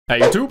Hey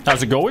YouTube,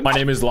 how's it going? My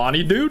name is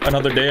Lonnie, dude.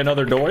 Another day,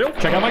 another Doyle.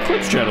 Check out my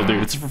clips channel,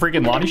 dude. It's a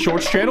freaking Lonnie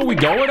Shorts channel. We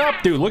going up,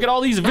 dude. Look at all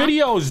these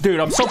videos, dude.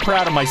 I'm so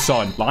proud of my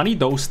son.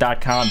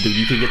 LonnieDos.com, dude.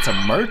 You can get some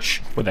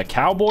merch with a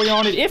cowboy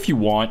on it if you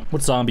want.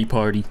 What zombie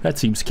party? That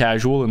seems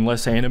casual and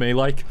less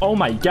anime-like. Oh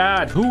my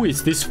god, who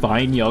is this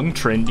fine, young,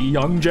 trendy,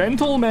 young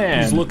gentleman?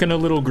 He's looking a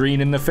little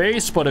green in the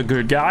face, but a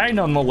good guy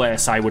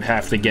nonetheless, I would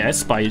have to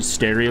guess, by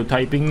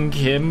stereotyping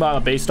him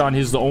based on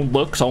his own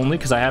looks only,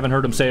 because I haven't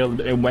heard him say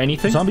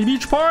anything. Zombie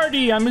beach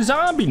party. I'm a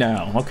zombie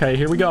now. Okay,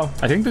 here we go.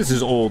 I think this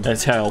is old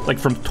as hell, like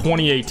from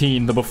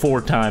 2018, the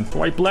before time.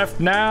 Swipe left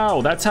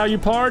now. That's how you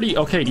party.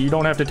 Okay, you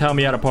don't have to tell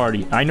me how to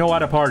party. I know how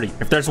to party.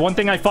 If there's one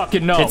thing I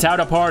fucking know, it's how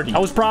to party. I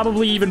was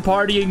probably even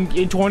partying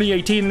in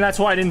 2018, and that's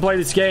why I didn't play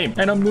this game.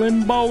 And I'm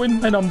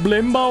limboing, and I'm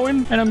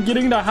blimboing, and I'm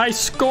getting the high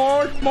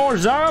score. More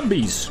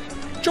zombies.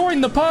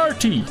 Join the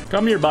party.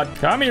 Come here, bud.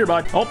 Come here,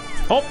 bud. Oh,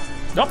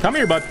 come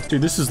here, bud.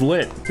 Dude, this is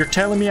lit. You're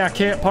telling me I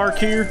can't park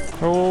here?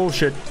 Oh,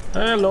 shit.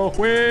 Hello.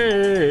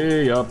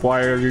 Way up.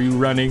 Why are you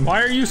running?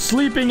 Why are you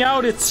sleeping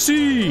out at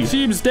sea?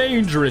 Seems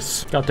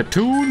dangerous. Got the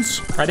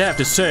tunes? I'd have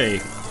to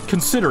say,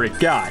 considerate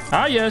guy.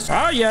 Ah, yes.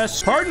 Ah,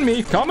 yes. Pardon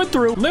me. Coming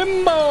through.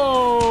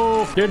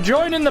 Limbo. You're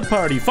joining the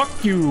party.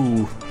 Fuck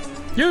you.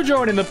 You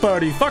joining the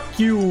party. Fuck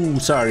you.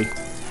 Sorry.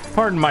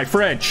 Pardon my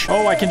French.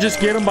 Oh, I can just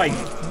get him by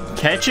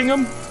catching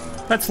him?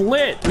 That's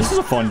lit. This is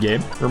a fun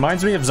game.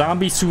 Reminds me of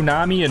Zombie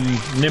Tsunami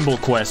and Nimble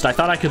Quest. I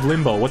thought I could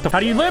limbo. What the? How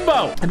do you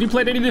limbo? Have you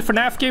played any of the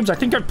FNAF games? I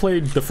think I've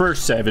played the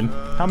first 7.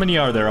 How many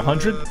are there?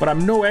 100? But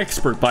I'm no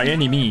expert by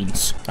any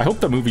means. I hope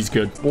the movie's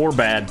good or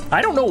bad.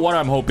 I don't know what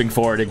I'm hoping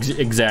for it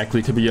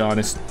exactly, to be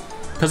honest.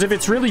 Because if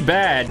it's really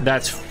bad,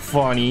 that's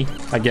funny,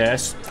 I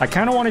guess. I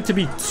kind of want it to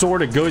be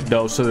sort of good,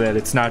 though, so that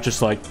it's not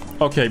just like,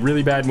 okay,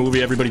 really bad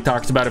movie, everybody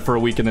talks about it for a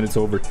week and then it's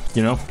over.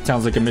 You know?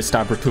 Sounds like a missed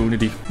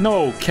opportunity.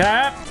 No,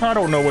 Cap. I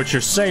don't know what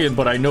you're saying,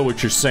 but I know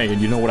what you're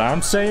saying. You know what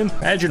I'm saying?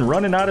 Imagine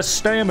running out of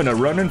stamina,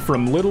 running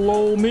from little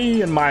old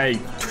me and my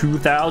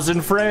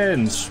 2,000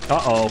 friends.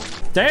 Uh-oh.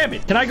 Damn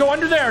it. Can I go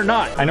under there or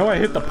not? I know I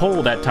hit the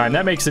pole that time.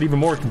 That makes it even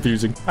more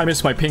confusing. I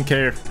miss my pink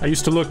hair. I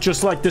used to look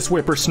just like this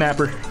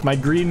whippersnapper. My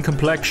green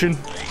complexion.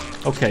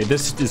 Okay,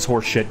 this is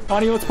horseshit.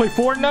 Lonnie, let's play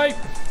Fortnite.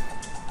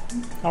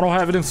 I don't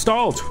have it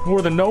installed.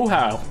 Or the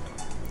know-how.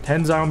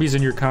 10 zombies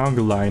in your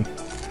conga line.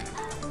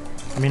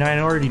 I mean, I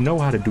already know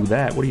how to do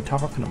that. What are you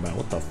talking about?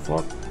 What the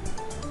fuck?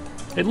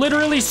 It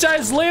literally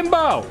says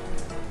limbo.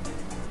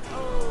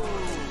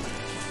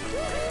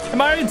 Am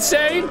I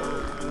insane?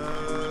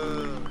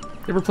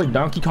 You ever played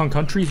Donkey Kong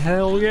Country?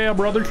 Hell yeah,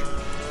 brother.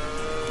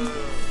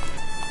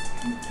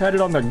 Had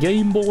it on the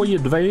Game Boy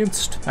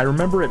Advanced. I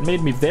remember it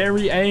made me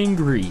very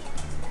angry.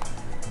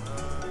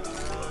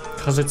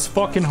 Because it's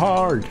fucking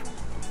hard.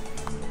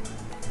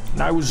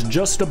 And I was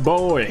just a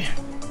boy.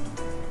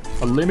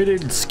 A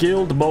limited,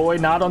 skilled boy,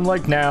 not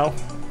unlike now.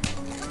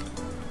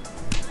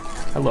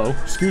 Hello.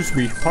 Excuse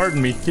me.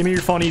 Pardon me. Give me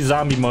your funny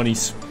zombie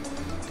monies.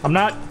 I'm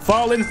not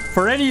falling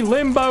for any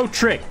limbo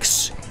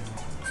tricks.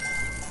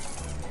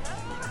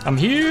 I'm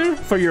here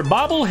for your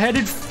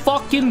bobble-headed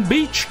fucking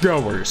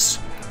beachgoers.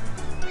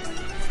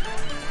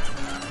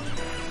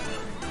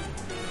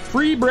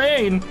 Free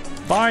brain.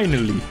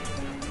 Finally.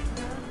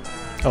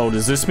 Oh,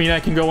 does this mean I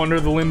can go under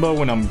the limbo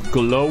when I'm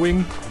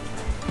glowing?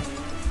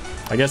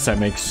 I guess that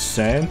makes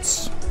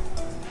sense.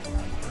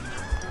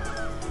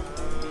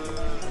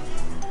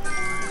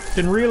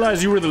 Didn't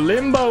realize you were the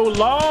limbo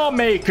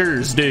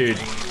lawmakers, dude.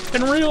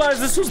 Didn't realize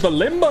this was the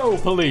limbo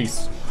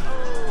police.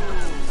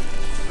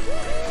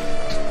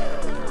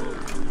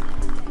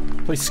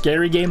 Play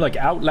scary game like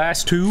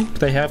Outlast 2. Do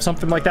they have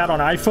something like that on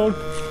iPhone?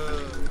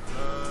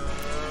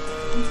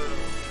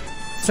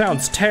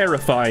 Sounds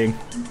terrifying.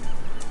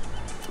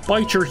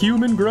 Bite your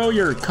human, grow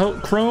your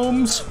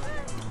chromes,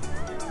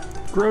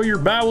 grow your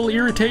bowel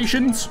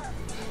irritations.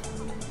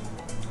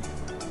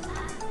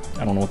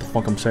 I don't know what the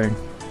fuck I'm saying.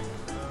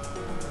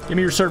 Give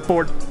me your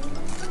surfboard.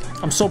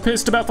 I'm so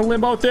pissed about the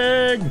limbo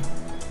thing.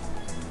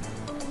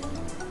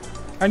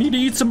 I need to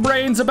eat some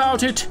brains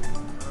about it.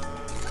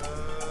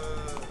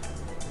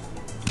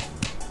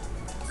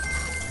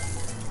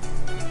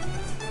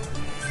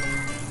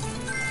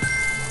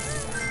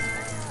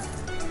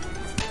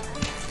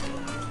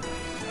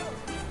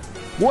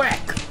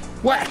 Whack!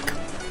 Whack!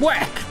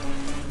 Whack!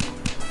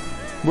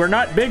 We're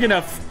not big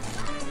enough.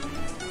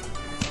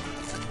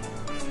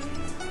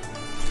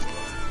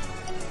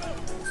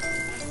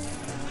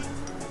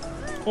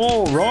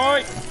 All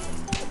right.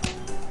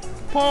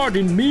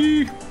 Pardon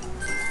me.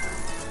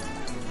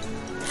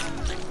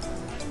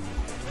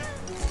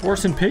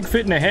 Horse and pig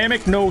fit in a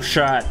hammock? No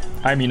shot.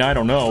 I mean, I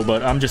don't know,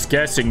 but I'm just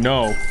guessing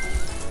no.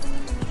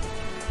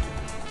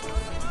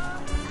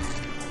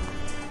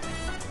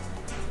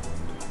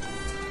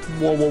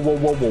 Whoa, whoa, whoa,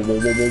 whoa, whoa, whoa,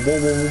 whoa, whoa,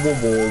 whoa, whoa,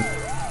 whoa, whoa.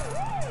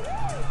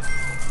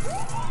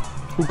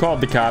 Who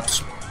called the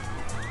cops?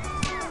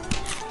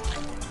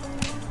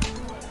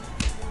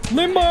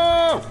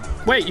 Limbo!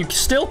 Wait, you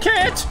still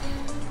can't?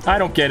 I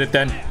don't get it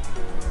then.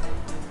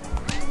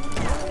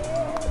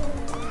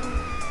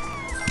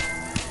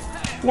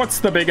 What's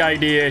the big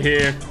idea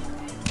here?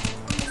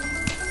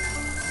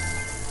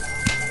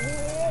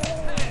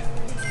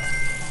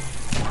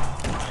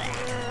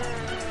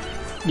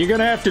 You're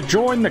gonna have to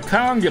join the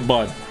conga,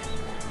 bud.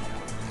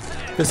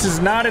 This is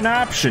not an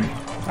option.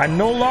 I'm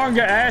no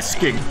longer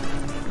asking.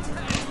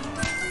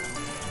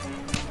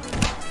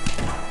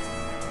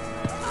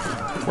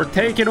 We're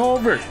taking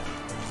over.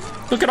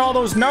 Look at all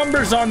those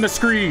numbers on the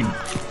screen.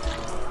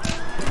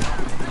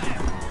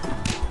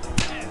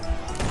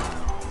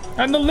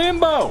 And the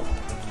limbo.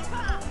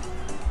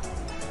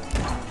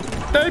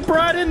 They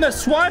brought in the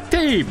SWAT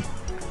team.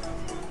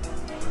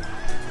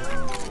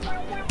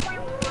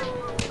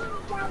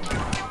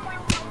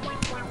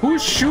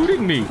 Who's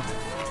shooting me?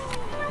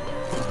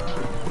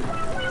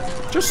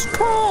 Just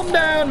calm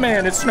down,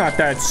 man. It's not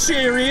that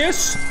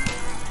serious.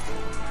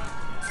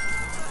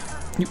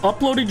 You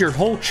uploaded your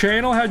whole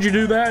channel? How'd you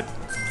do that?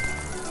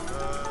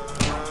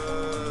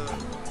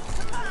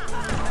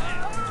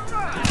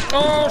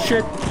 Oh,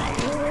 shit.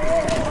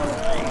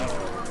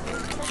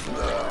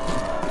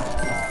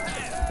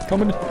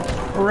 Coming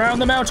around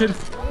the mountain.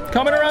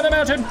 Coming around the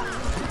mountain.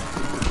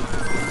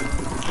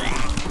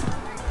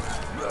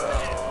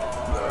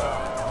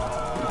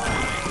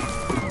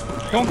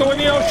 Don't go in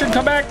the ocean.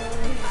 Come back.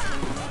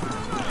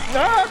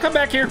 Ah, come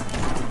back here.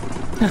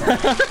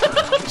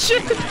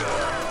 Shit.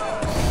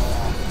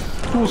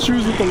 Cool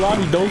shoes with the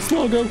LonnieDos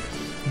logo.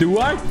 Do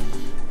I?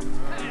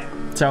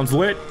 Sounds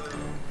lit.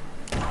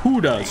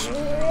 Who does?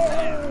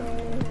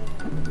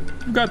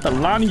 You got the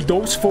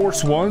LonnieDos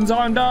Force 1s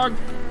on, dog?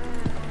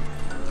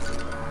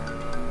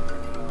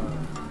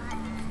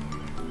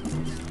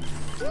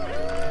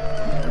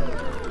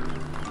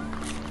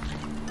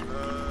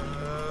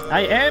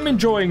 I am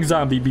enjoying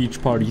Zombie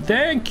Beach Party.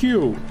 Thank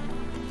you.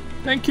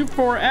 Thank you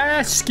for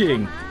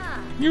asking.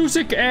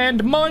 Music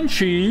and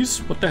munchies.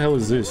 What the hell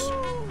is this?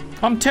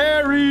 I'm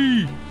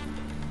Terry.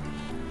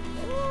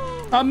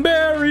 I'm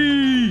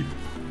Barry.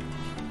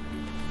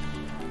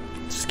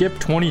 Skip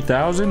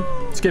 20,000?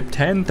 Skip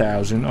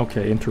 10,000.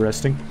 Okay,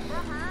 interesting.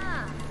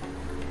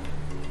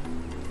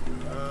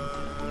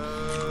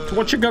 So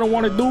what you gonna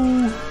want to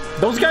do?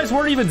 Those guys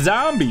weren't even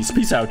zombies.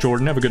 Peace out,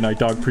 Jordan. Have a good night,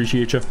 dog.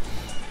 Appreciate you.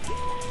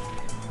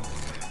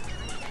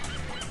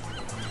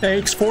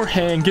 Thanks for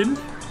hanging.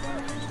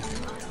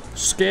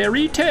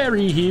 Scary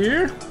Terry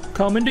here.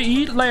 Coming to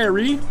eat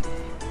Larry.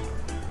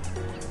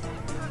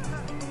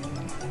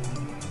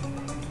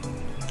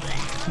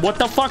 What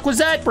the fuck was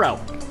that, bro?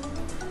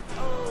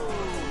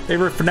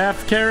 Favorite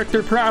FNAF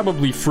character?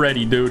 Probably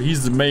Freddy, dude.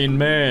 He's the main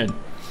man.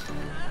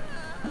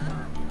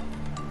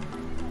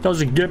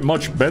 Doesn't get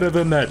much better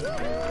than that.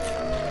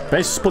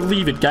 Best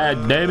believe it,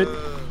 god damn it.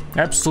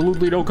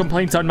 Absolutely no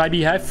complaints on my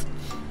behalf.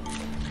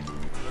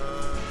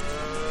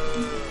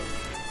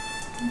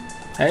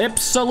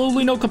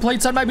 Absolutely no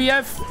complaints on my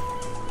behalf.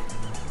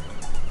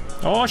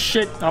 Oh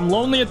shit, I'm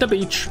lonely at the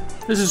beach.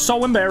 This is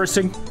so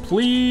embarrassing.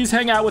 Please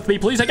hang out with me.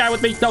 Please hang out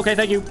with me. Okay,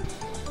 thank you.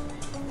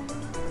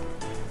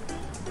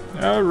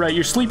 Alright,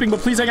 you're sleeping, but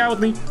please hang out with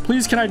me.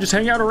 Please, can I just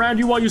hang out around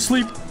you while you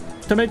sleep?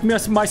 To make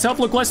myself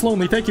look less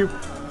lonely. Thank you.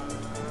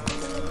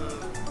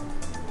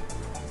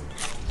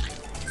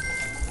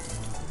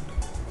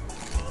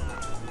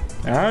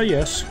 Ah,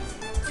 yes.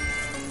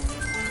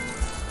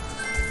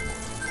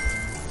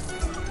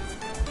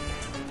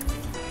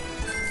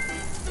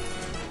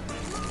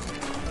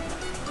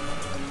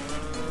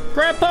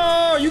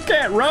 Grandpa, you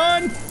can't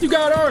run. You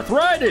got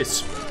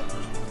arthritis.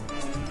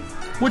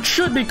 Which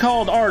should be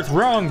called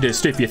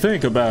arthrongdist if you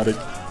think about it.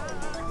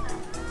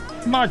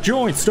 My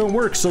joints don't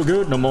work so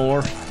good no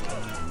more.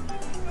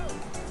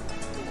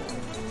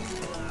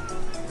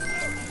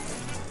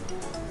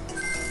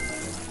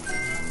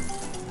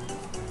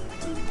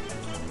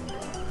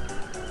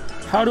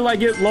 How do I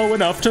get low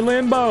enough to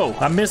limbo?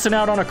 I'm missing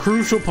out on a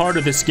crucial part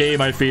of this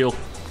game, I feel.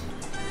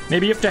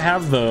 Maybe you have to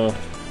have the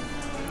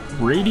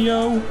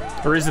radio?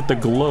 Or is it the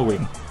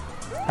glowing?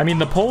 I mean,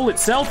 the pole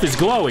itself is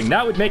glowing.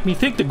 That would make me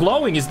think the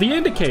glowing is the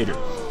indicator.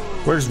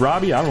 Where's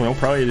Robbie? I don't know.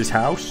 Probably at his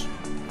house.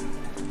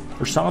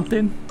 Or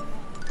something.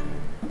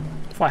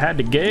 If I had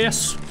to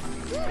guess.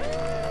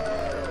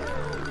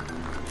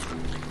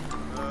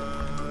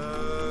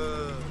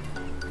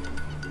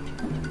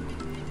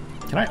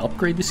 Can I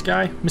upgrade this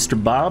guy?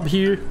 Mr. Bob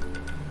here?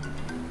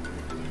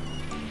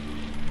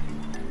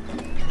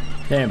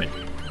 Damn it.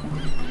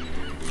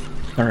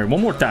 Alright,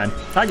 one more time.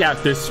 I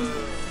got this.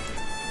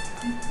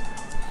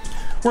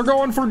 We're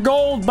going for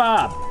gold,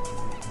 Bob.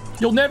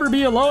 You'll never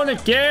be alone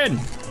again.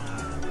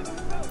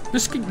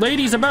 This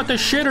lady's about to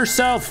shit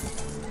herself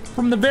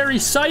from the very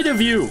sight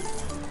of you.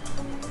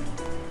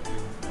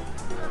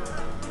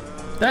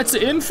 That's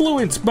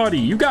influence, buddy.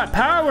 You got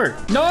power.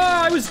 No,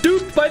 I was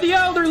duped by the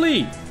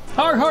elderly.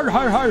 Har, har,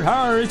 har, har,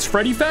 har. It's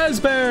Freddy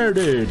Fazbear,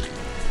 dude.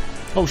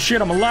 Oh,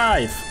 shit, I'm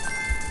alive.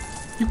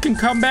 You can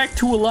come back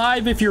to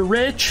alive if you're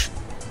rich.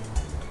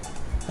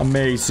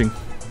 Amazing.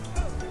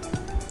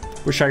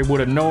 Wish I would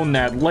have known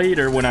that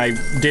later when I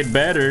did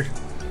better.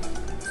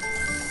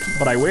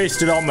 But I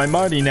wasted all my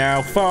money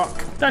now.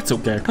 Fuck. That's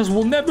okay, because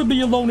we'll never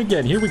be alone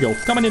again. Here we go.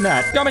 Coming in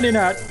hot. Coming in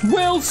hot.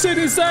 Wilson,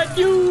 is that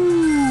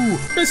you?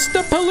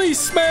 Mr.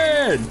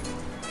 Policeman.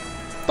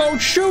 Don't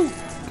shoot.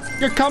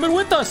 You're coming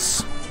with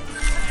us.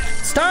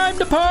 It's time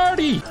to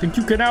party. Think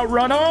you can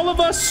outrun all of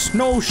us?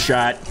 No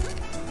shot.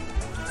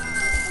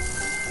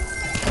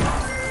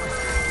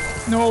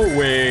 No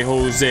way,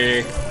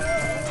 Jose.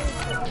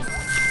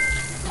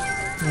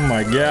 Oh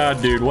my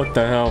god, dude, what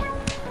the hell?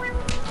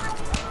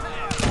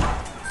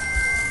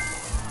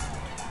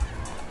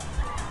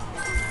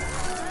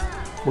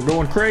 We're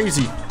going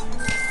crazy.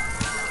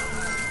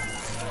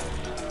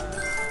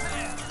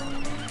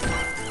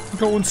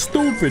 Going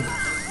stupid.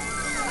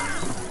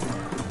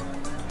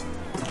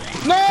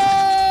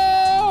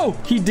 No!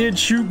 He did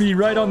shoot me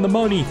right on the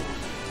money.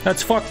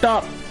 That's fucked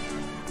up.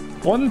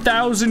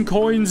 1,000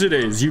 coins it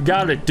is. You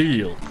got a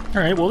deal.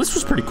 All right, well, this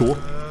was pretty cool.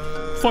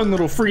 Fun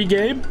little free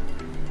game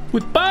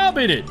with Bob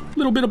in it. A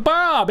little bit of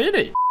Bob in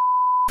it. If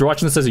you're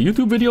watching this as a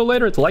YouTube video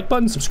later, hit the like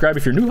button. Subscribe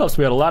if you're new. Helps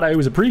me out a lot. I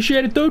always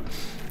appreciate it, dude.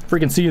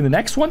 Freaking see you in the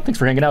next one. Thanks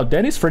for hanging out,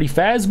 Dennis, Freddy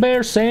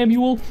Fazbear,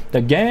 Samuel,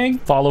 the gang.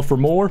 Follow for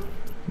more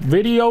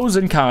videos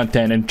and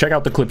content, and check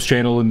out the Clips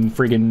channel and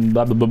freaking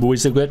blah blah blah.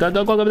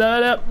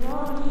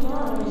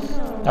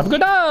 Have a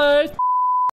good night.